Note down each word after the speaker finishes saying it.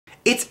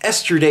It's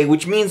Esther Day,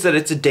 which means that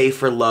it's a day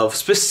for love,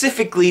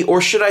 specifically,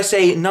 or should I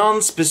say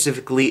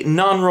non-specifically,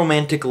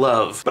 non-romantic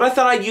love. But I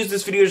thought I'd use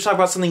this video to talk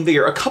about something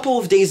bigger. A couple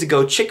of days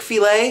ago,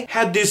 Chick-fil-a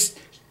had this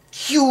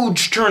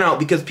huge turnout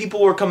because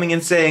people were coming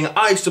in saying,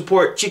 I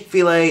support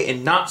Chick-fil-a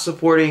and not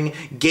supporting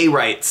gay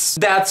rights.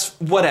 That's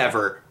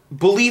whatever.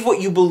 Believe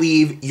what you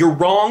believe. You're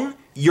wrong.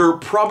 You're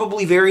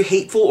probably very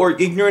hateful or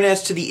ignorant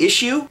as to the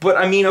issue, but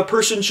I mean, a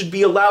person should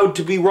be allowed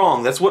to be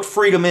wrong. That's what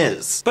freedom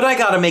is. But I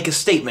gotta make a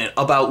statement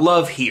about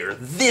love here.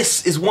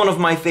 This is one of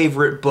my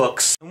favorite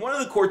books. And one of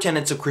the core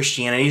tenets of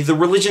Christianity, the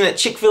religion that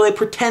Chick-fil-a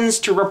pretends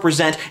to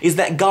represent, is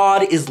that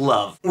God is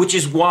love, which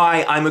is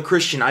why I'm a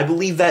Christian. I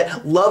believe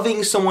that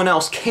loving someone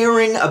else,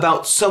 caring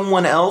about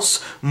someone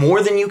else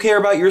more than you care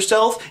about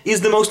yourself,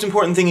 is the most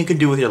important thing you can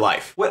do with your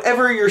life.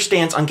 Whatever your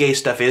stance on gay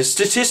stuff is,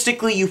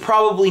 statistically, you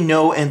probably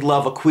know and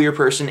love a queer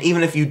person,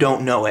 even if you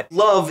don't know it.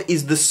 Love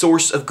is the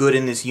source of good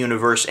in this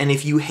universe, and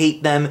if you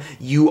hate them,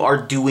 you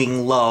are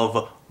doing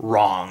love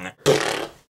wrong.